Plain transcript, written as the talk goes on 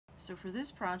So for this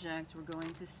project, we're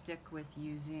going to stick with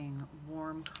using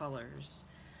warm colors.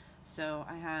 So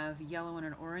I have yellow and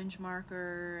an orange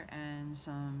marker and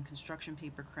some construction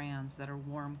paper crayons that are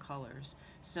warm colors.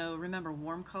 So remember,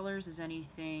 warm colors is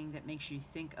anything that makes you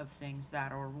think of things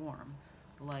that are warm,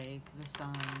 like the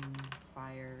sun,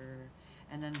 fire,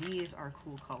 and then these are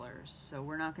cool colors. So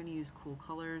we're not going to use cool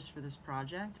colors for this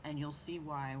project, and you'll see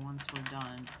why once we're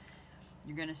done.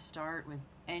 You're going to start with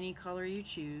any color you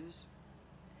choose,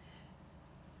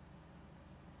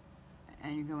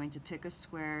 and you're going to pick a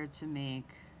square to make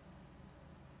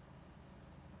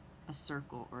a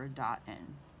circle or a dot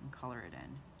in and color it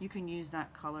in. You can use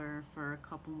that color for a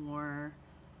couple more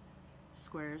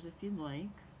squares if you'd like.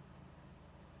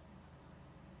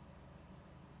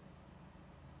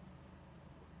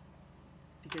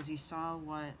 Because you saw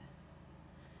what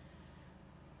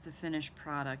the finished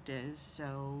product is,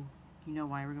 so you know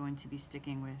why we're going to be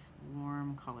sticking with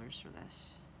warm colors for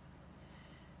this.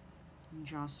 You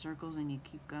draw circles and you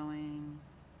keep going.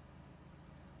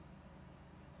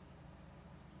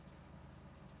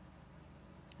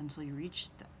 Until you reach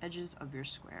the edges of your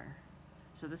square.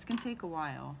 So this can take a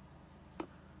while.